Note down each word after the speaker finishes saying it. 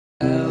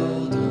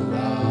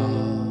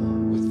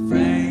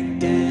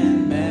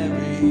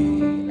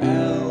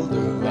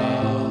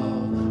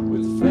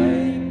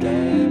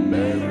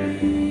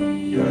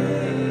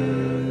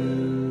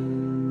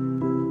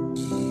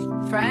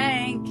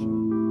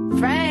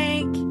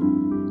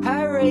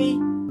free.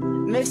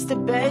 Mr.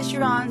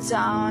 Bergeron's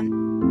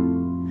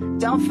on.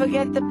 Don't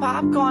forget the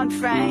popcorn,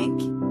 Frank.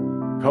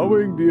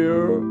 Coming,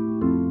 dear.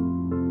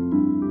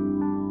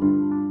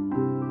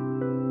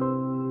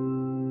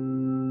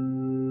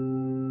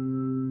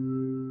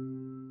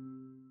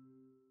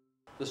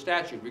 The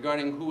statute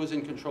regarding who is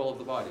in control of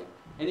the body.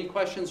 Any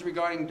questions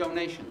regarding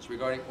donations,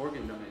 regarding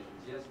organ donations?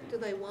 Yes, ma'am. Do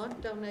they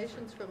want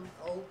donations from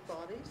old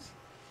bodies?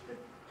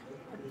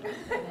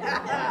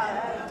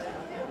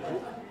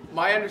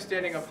 My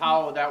understanding of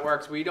how that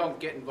works, we don't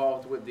get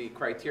involved with the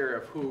criteria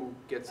of who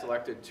gets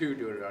selected to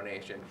do a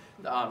donation.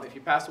 If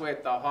you pass away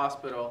at the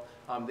hospital,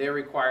 they're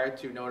required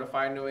to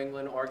notify New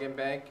England Organ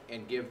Bank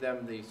and give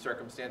them the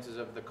circumstances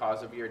of the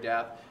cause of your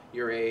death,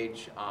 your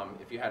age,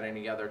 if you had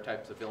any other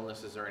types of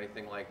illnesses or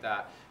anything like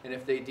that. And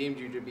if they deemed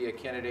you to be a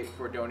candidate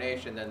for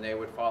donation, then they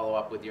would follow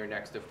up with your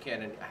next of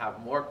kin and have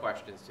more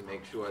questions to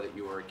make sure that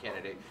you were a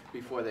candidate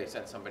before they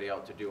sent somebody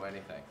out to do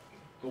anything.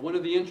 But one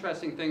of the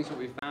interesting things that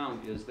we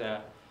found is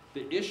that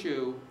the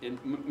issue in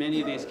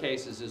many of these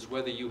cases is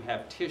whether you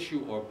have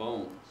tissue or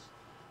bones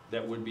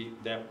that would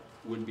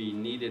be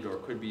needed or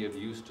could be of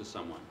use to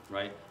someone,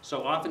 right?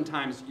 So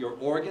oftentimes your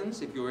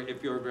organs, if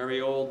you're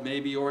very old,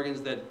 maybe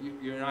organs that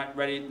you're not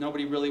ready,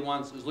 nobody really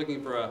is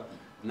looking for a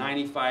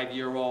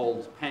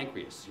 95-year-old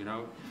pancreas, you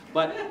know.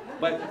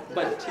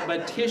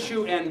 But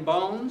tissue and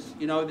bones,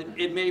 you know,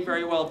 it may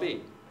very well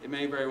be. It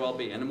may very well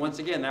be. And once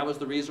again, that was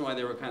the reason why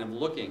they were kind of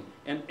looking.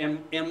 And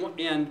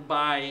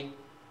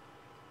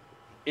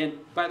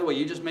by the way,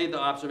 you just made the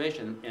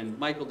observation, and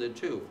Michael did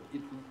too.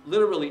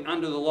 Literally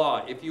under the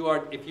law, if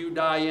you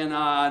die in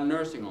a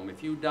nursing home,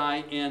 if you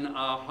die in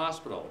a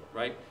hospital,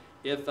 right?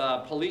 If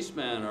a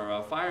policeman or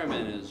a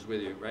fireman is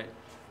with you, right?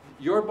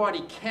 Your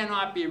body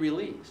cannot be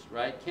released,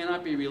 right?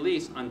 Cannot be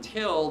released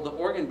until the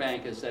organ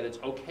bank has said it's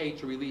okay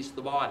to release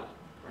the body.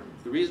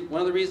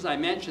 One of the reasons I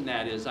mentioned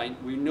that is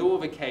we knew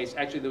of a case,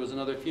 actually there was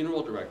another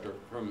funeral director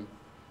from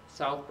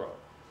Southborough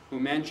who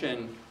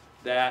mentioned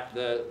that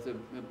the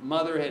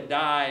mother had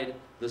died,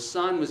 the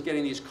son was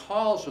getting these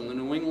calls from the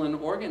New England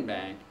Organ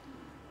Bank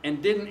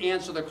and didn't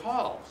answer the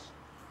calls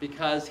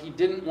because he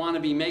didn't want to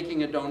be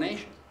making a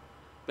donation.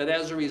 But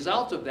as a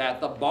result of that,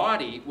 the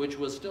body, which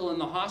was still in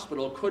the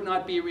hospital, could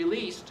not be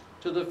released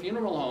to the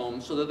funeral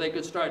home so that they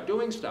could start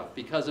doing stuff,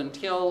 because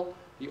until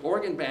the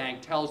organ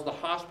bank tells the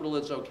hospital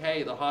it's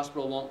okay, the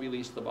hospital won't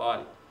release the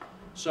body.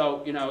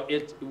 So, you know,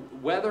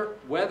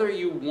 whether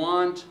you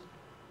want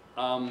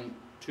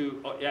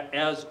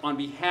as on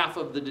behalf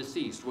of the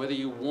deceased, whether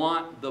you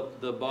want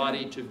the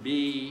body to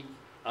be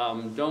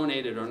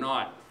donated or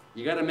not,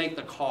 you got to make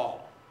the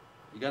call.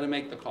 You got to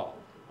make the call.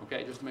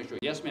 Okay, just to make sure.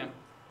 Yes, ma'am.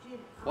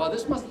 Well,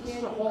 this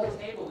is a whole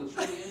table that's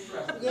really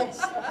interesting. Yes.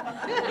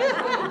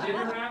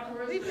 Dinner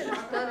afterwards? We've been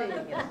studying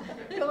it.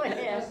 Go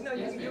ahead. No,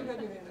 you got your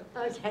hand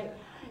up. Okay.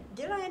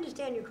 Did I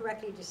understand you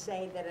correctly to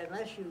say that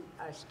unless you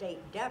state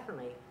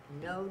definitely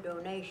no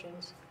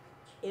donations,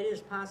 it is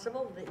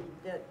possible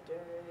that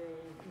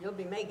you'll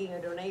be making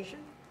a donation?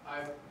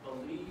 I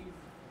believe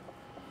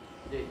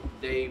that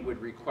they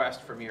would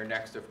request from your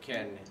next of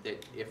kin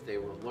that if they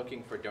were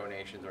looking for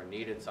donations or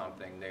needed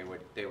something,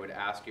 they would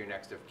ask your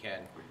next of kin,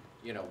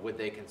 you know, would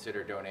they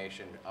consider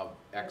donation of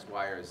X,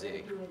 Y, or Z? But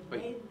if you had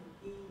made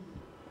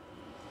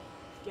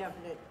the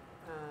definite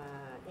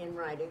in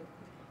writing,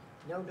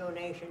 no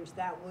donations,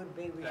 that would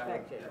be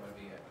respected. That would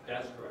be it.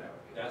 That's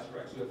correct. That's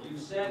correct. So if you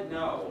said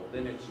no,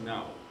 then it's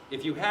no.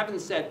 If you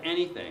haven't said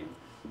anything,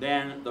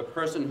 then the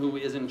person who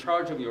is in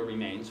charge of your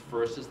remains,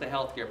 first is the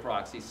healthcare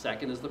proxy,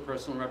 second is the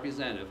personal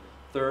representative,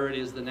 third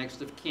is the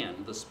next of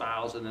kin, the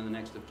spouse, and then the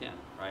next of kin,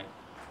 right?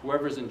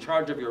 Whoever is in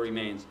charge of your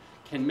remains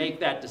can make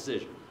that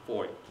decision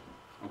for you,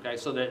 okay?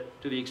 So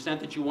that to the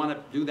extent that you want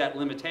to do that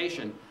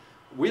limitation,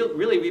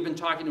 we've been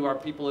talking to our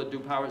people that do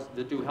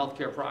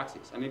healthcare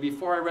proxies. I mean,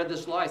 before I read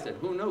this law, I said,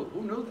 who knew?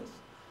 Who knew this?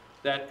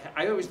 That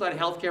I always thought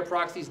healthcare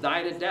proxies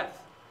died at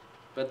death,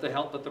 but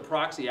the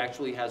proxy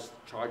actually has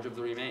charge of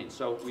the remains.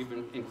 So we've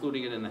been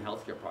including it in the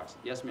healthcare proxy.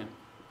 Yes, ma'am.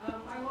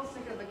 I will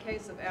think of the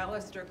case of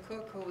Alistair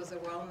Cook, who was a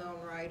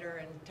well-known writer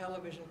and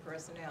television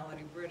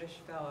personality, British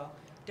fellow,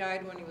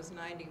 died when he was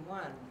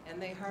 91, and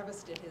they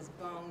harvested his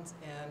bones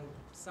and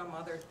some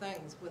other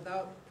things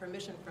without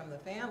permission from the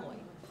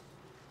family.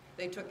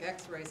 They took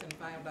x-rays and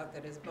found out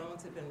that his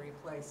bones had been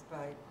replaced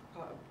by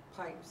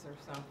pipes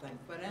or something.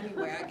 But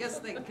anyway, I guess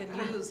they can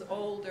use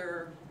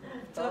older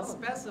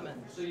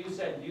specimens. So you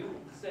said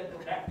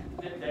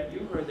that you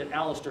heard that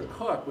Alistair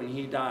Cook, when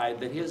he died,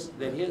 that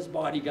his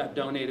body got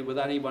donated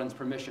without anyone's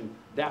permission.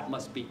 That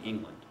must be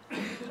England.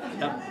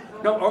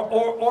 No,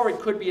 or it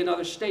could be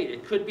another state.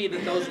 It could be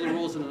that those are the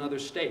rules in another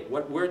state.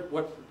 What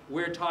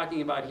we're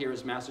talking about here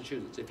is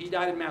Massachusetts. If he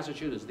died in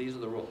Massachusetts, these are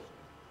the rules.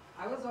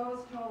 I was always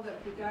told that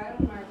if you died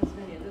in Martha's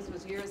Vineyard, this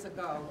was years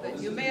ago,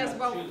 that you may as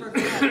well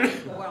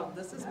forget. Well,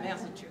 this is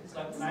Massachusetts.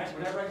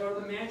 Whenever I go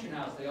to the Mansion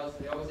House, they always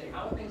say,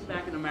 how are things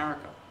back in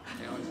America?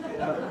 You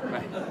know,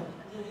 right.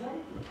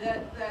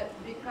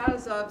 That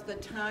because of the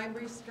time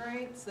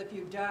restraints, if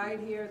you died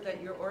here,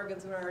 that your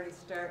organs would already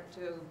start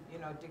to, you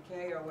know,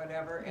 decay or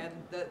whatever, and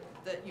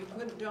that you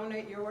couldn't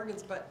donate your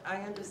organs, but I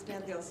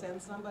understand they'll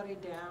send somebody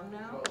down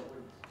now?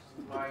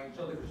 My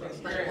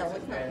experience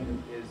has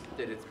been is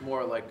that it's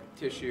more like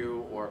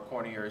tissue or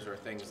corneas or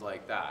things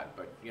like that,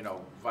 but, you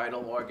know,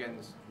 vital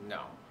organs,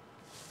 no.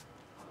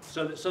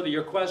 So that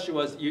your question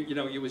was, you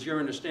know, it was your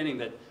understanding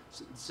that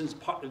since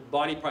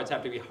body parts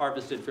have to be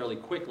harvested fairly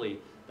quickly,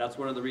 that's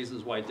one of the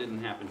reasons why it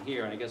didn't happen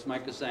here. And I guess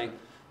Mike is saying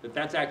that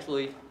that's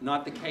actually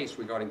not the case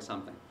regarding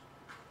something.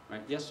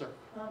 Right? Yes, sir.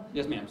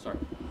 Yes, ma'am. Sorry.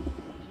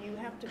 Do you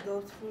have to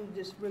go through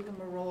this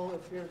rigmarole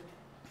if you're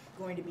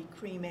going to be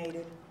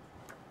cremated?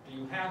 Do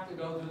you have to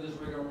go through this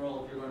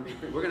rigmarole if you're going to be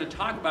cremated? We're going to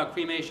talk about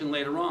cremation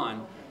later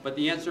on, but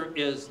the answer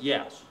is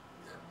yes.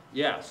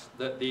 Yes.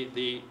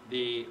 The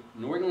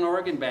New England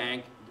Organ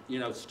Bank, you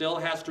know, still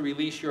has to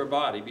release your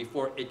body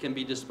before it can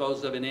be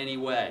disposed of in any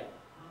way.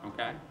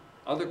 Okay?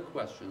 Other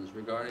questions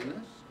regarding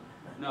this?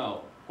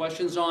 No.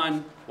 Questions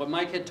on what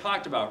Mike had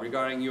talked about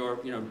regarding your,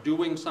 you know,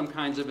 doing some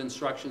kinds of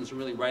instructions and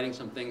really writing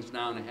some things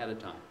down ahead of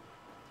time.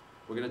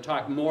 We're going to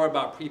talk more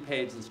about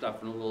prepaids and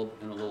stuff in a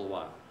little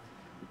while.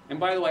 And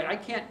by the way, I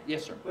can't,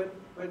 yes, sir. But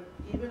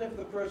even if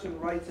the person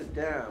writes it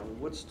down,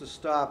 what's to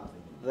stop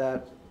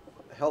that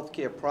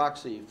healthcare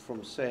proxy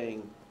from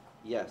saying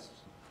yes?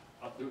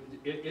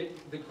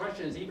 The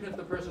question is, even if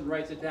the person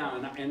writes it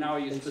down, and now are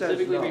you And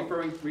specifically says no.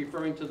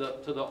 referring to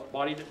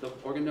the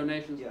organ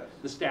donations? Yes.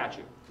 The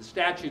statute. The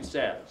statute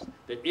says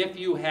that if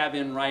you have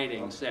in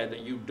writing said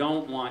that you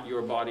don't want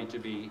your body to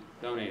be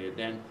donated,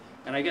 then,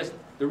 and I guess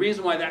the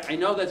reason why that, I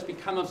know that's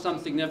become of some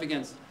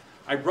significance.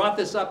 I brought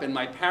this up in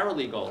my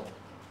paralegal.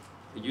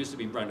 It used to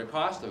be Brenda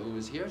Costa, who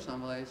was here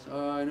someplace.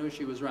 Oh, I knew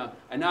she was around.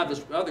 And now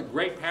this other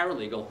great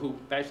paralegal who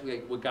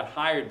basically got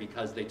hired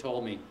because they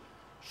told me,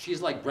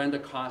 she's like Brenda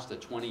Costa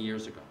 20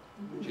 years ago.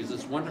 She's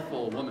this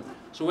wonderful woman.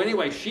 So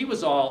anyway, she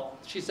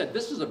said,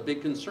 this is a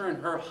big concern.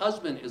 Her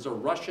husband is a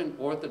Russian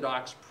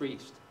Orthodox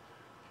priest.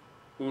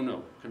 Who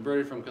knew?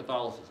 Converted from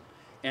Catholicism.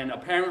 And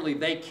apparently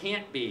they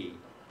can't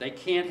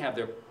have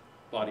their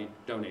body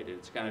donated.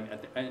 It's kind of,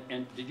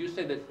 and did you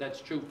say that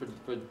that's true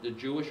for the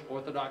Jewish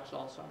Orthodox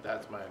also?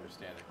 That's my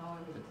understanding.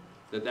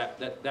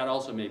 That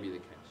also may be the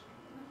case.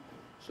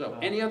 So,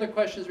 any other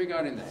questions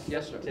regarding that?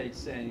 Yes, sir. It's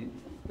saying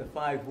the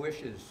 5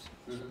 wishes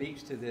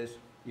speaks to this.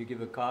 You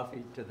give a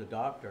copy to the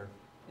doctor,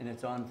 and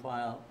it's on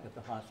file at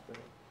the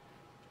hospital.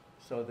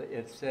 So that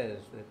it says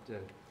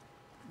that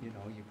you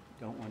know, you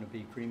don't want to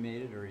be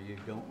cremated, or you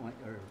don't want,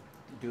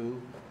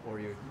 or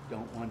you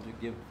don't want to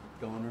give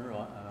donor.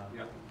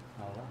 Yeah.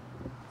 All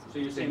that. So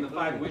you're saying the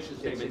 5 wishes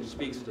statement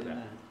speaks to included in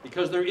that?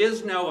 Because there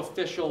is no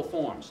official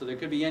form, so there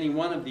could be any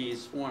one of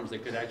these forms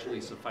that could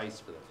actually suffice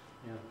for this.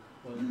 Yeah.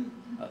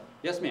 Well,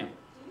 Yes, ma'am.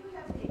 Do you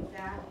have the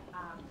exact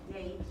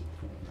date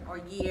or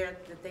year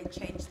that they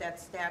changed that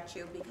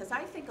statute? Because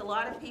I think a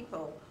lot of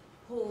people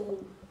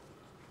who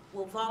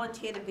will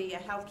volunteer to be a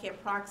healthcare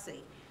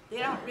proxy, they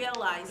don't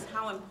realize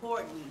how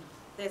important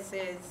this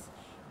is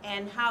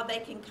and how they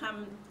can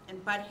come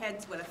and butt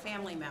heads with a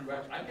family member.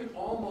 Right. I can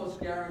almost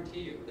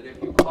guarantee you that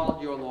if you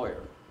called your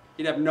lawyer,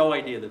 he'd have no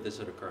idea that this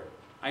had occurred.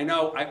 I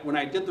know, when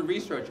I did the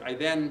research, I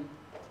then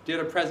did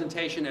a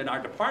presentation in our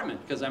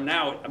department, because I'm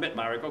at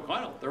Myrick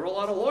O'Connell. There were a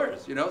lot of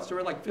lawyers, you know, so there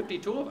were like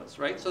 52 of us,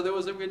 right? So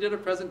we did a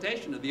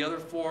presentation to the other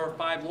 4 or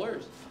 5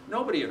 lawyers.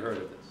 Nobody had heard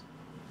of this.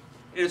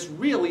 It's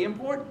really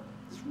important.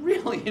 It's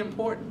really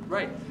important,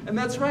 right? And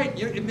that's right,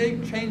 it may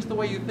change the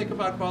way you think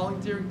about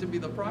volunteering to be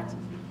the proxy.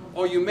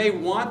 Or you may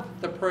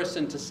want the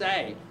person to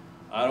say,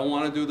 I don't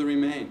want to do the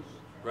remains,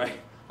 right?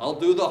 I'll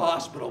do the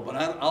hospital, but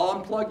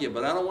I'll unplug you,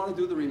 but I don't want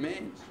to do the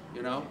remains,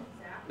 you know?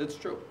 It's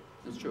true.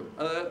 It's true.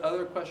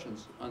 Other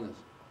questions on this?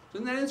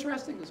 Isn't that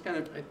interesting? It's kind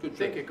of good. I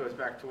think it goes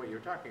back to what you're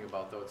talking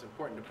about, though. It's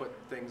important to put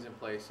things in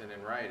place and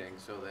in writing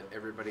so that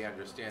everybody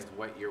understands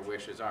what your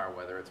wishes are,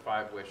 whether it's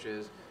 5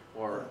 wishes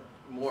or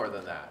more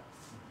than that.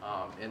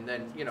 And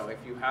then, you know, if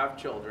you have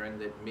children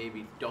that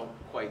maybe don't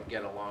quite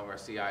get along or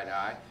see eye to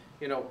eye,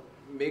 you know,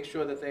 make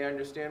sure that they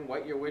understand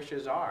what your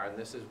wishes are and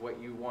this is what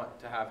you want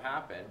to have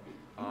happen.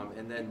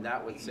 And then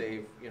that would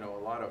save, you know,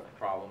 a lot of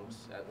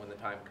problems when the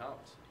time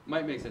comes.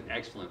 Mike makes an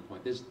excellent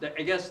point.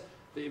 I guess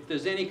if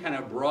there's any kind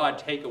of broad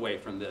takeaway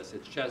from this,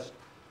 it's just,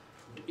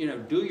 you know,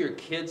 do your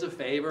kids a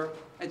favor.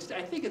 I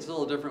think it's a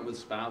little different with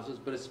spouses,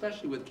 but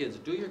especially with kids.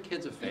 Do your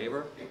kids a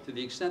favor to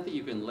the extent that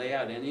you can lay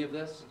out any of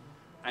this.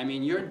 I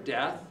mean, your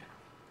death,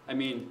 I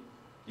mean,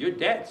 you're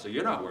dead, so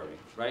you're not worried,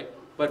 right?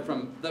 But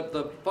from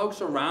the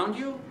folks around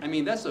you, I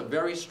mean, that's a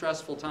very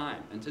stressful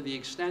time. And to the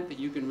extent that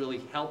you can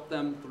really help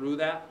them through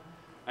that,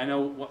 I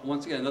know,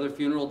 once again, another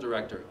funeral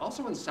director,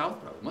 also in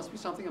Southborough, it must be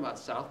something about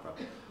Southborough,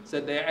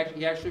 said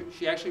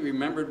she actually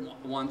remembered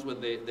ones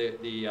with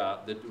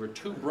there were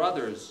 2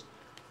 brothers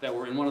that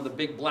were in one of the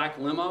big black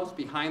limos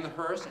behind the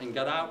hearse and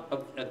got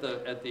out at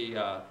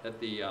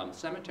the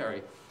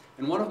cemetery.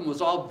 And one of them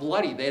was all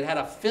bloody. They had had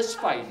a fist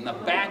fight in the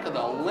back of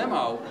the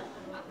limo.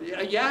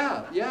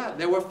 Yeah,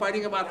 they were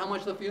fighting about how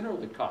much the funeral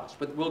would cost,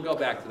 but we'll go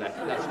back to that.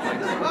 That's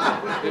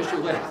my issue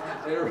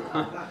later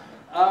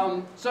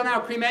on. So now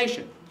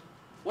cremation.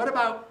 What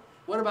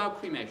about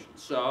cremation?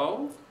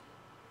 So,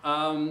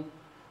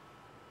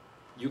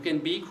 you can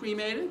be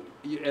cremated,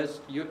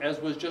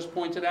 as was just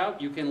pointed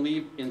out. You can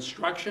leave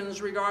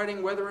instructions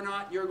regarding whether or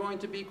not you're going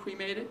to be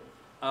cremated.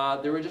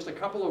 There were just a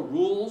couple of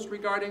rules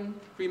regarding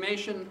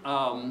cremation.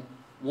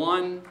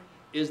 One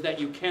is that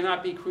you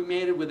cannot be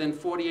cremated within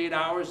 48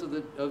 hours of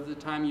the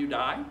time you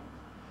die.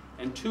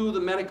 And two, the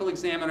medical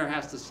examiner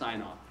has to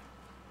sign off.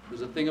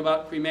 There's a thing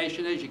about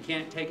cremation is you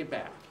can't take it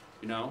back,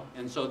 you know?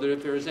 And so that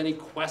if there is any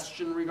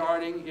question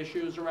regarding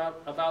issues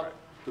about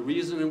the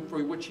reason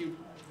for which you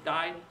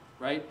died,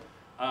 right?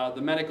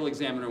 The medical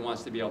examiner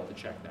wants to be able to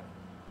check that.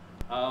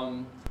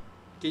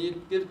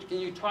 Can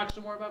you talk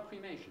some more about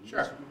cremation?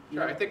 Sure.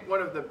 I think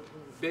one of the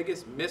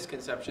biggest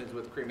misconceptions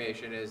with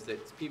cremation is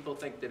that people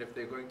think that if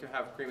they're going to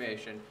have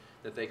cremation,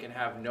 that they can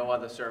have no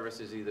other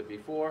services either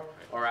before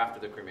or after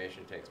the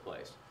cremation takes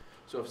place.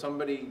 So if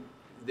somebody,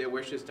 their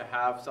wish is to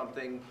have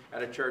something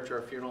at a church or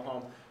a funeral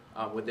home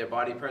with their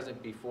body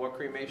present before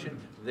cremation,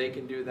 they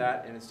can do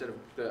that, and instead of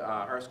the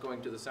hearse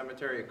going to the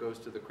cemetery, it goes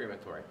to the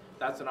crematory.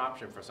 That's an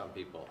option for some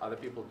people. Other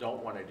people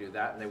don't want to do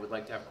that, and they would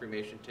like to have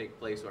cremation take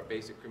place, or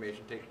basic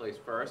cremation take place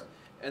first,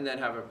 and then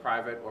have a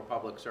private or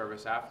public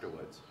service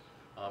afterwards.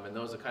 And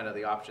those are kind of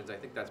the options. I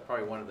think that's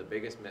probably one of the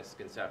biggest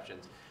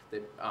misconceptions,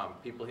 that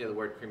people hear the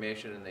word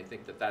cremation and they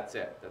think that that's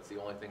it. That's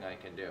the only thing I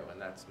can do, and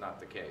that's not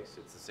the case.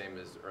 It's the same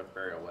as earth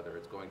burial, whether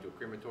it's going to a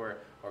crematory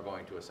or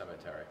going to a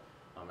cemetery.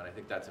 And I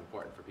think that's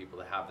important for people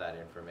to have that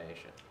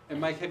information. And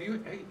Mike, have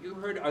you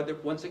heard, are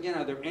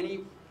there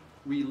any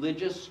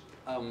religious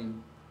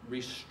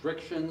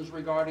restrictions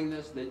regarding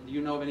this? Do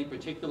you know of any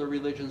particular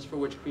religions for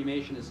which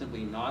cremation is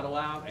simply not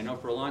allowed? I know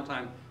for a long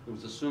time it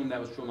was assumed that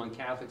was true among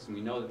Catholics, and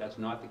we know that that's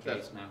not the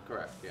case now.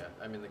 Correct, yeah.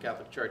 I mean, the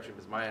Catholic Church,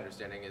 as my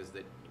understanding, is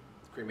that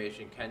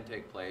cremation can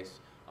take place,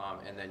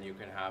 and then you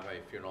can have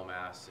a funeral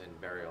mass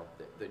and burial.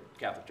 The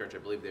Catholic Church, I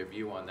believe their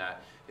view on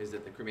that is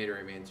that the cremated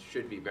remains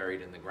should be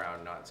buried in the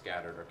ground, not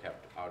scattered or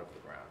kept out of the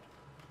ground.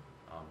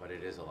 But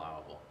it is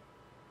allowable.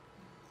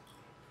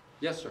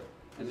 Yes, sir.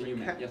 And then you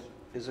may. Yes, sir.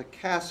 Is a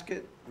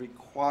casket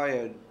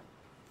required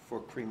for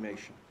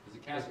cremation? Is a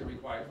casket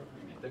required for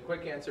cremation? The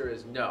quick answer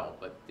is no,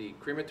 but the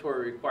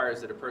crematory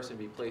requires that a person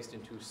be placed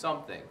into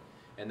something,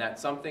 and that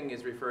something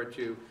is referred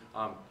to,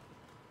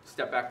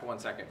 step back for 1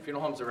 second.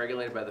 Funeral homes are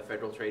regulated by the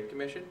Federal Trade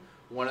Commission.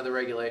 One of the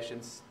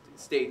regulations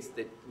states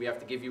that we have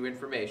to give you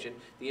information.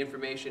 The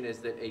information is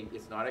that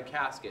it's not a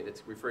casket,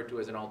 it's referred to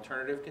as an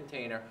alternative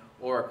container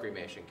or a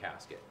cremation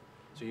casket.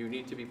 So you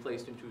need to be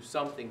placed into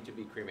something to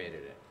be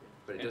cremated in.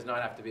 But it does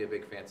not have to be a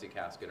big fancy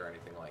casket or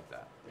anything like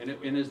that.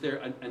 And is there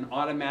an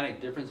automatic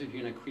difference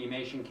between a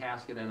cremation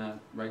casket and a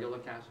regular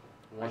casket?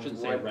 I shouldn't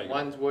say regular.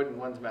 One's wood and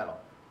one's metal.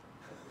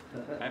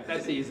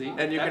 That's easy.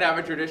 And you can have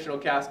a traditional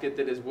casket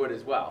that is wood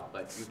as well,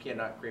 but you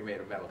cannot cremate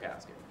a metal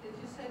casket. Did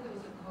you say there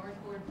was a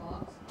cardboard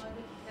box on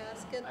the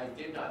casket? I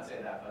did not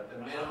say that, but the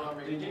minimum...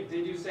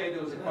 Did you say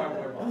there was a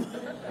cardboard box?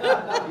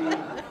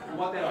 You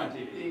want that on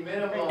TV.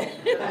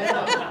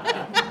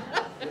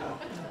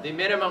 The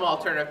minimum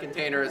alternative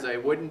container is a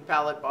wooden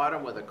pallet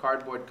bottom with a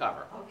cardboard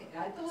cover. Okay,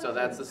 I thought So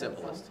that's the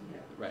simplest.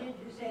 Right. Did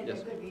you say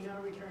Yes. there could be no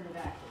return of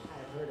ashes? I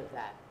have heard of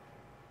that.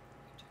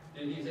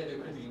 Did he say there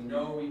could be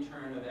no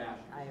return of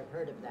ashes? I have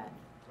heard of that.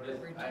 What is,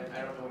 I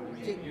don't know what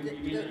you mean. you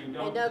mean that you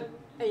don't,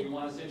 you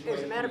want a situation?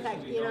 As a matter of where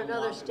fact, you in don't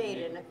another want to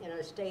state, be- in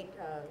a state,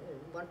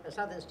 a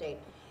southern state,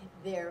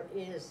 there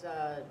is,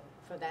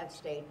 for that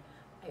state,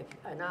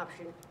 an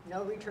option,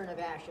 no return of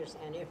ashes,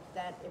 and if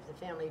the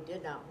family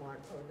did not want,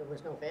 or there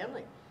was no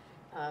family,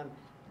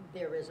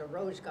 there is a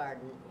rose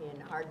garden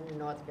in Arden,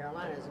 North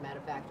Carolina, as a matter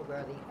of fact,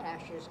 where the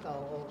ashes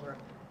go over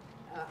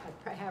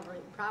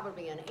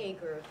probably an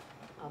acre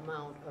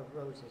amount of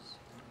roses.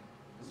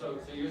 So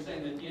you're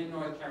saying that in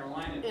North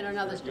Carolina, In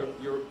another state.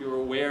 you're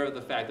aware of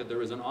the fact that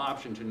there is an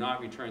option to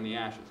not return the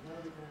ashes.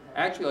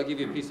 Actually, I'll give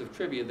you a piece of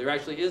trivia. There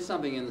actually is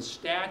something in the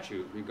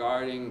statute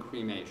regarding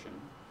cremation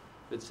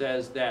that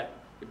says that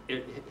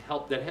to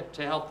help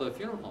the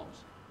funeral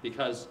homes,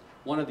 because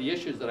one of the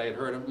issues that I had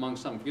heard among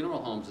some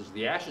funeral homes is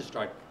the ashes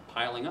start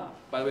piling up.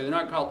 By the way, they're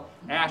not called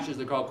ashes,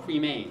 they're called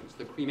cremains,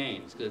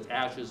 because it's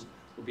ashes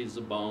with pieces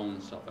of bone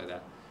and stuff like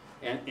that.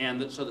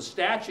 So the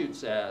statute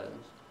says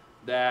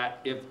that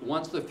if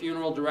once the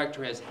funeral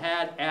director has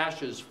had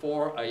ashes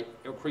for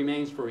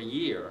cremains for a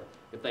year,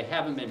 if they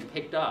haven't been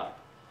picked up,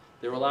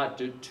 they're allowed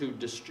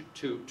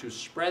to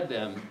spread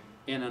them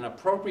in an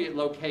appropriate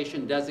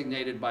location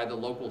designated by the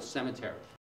local cemetery.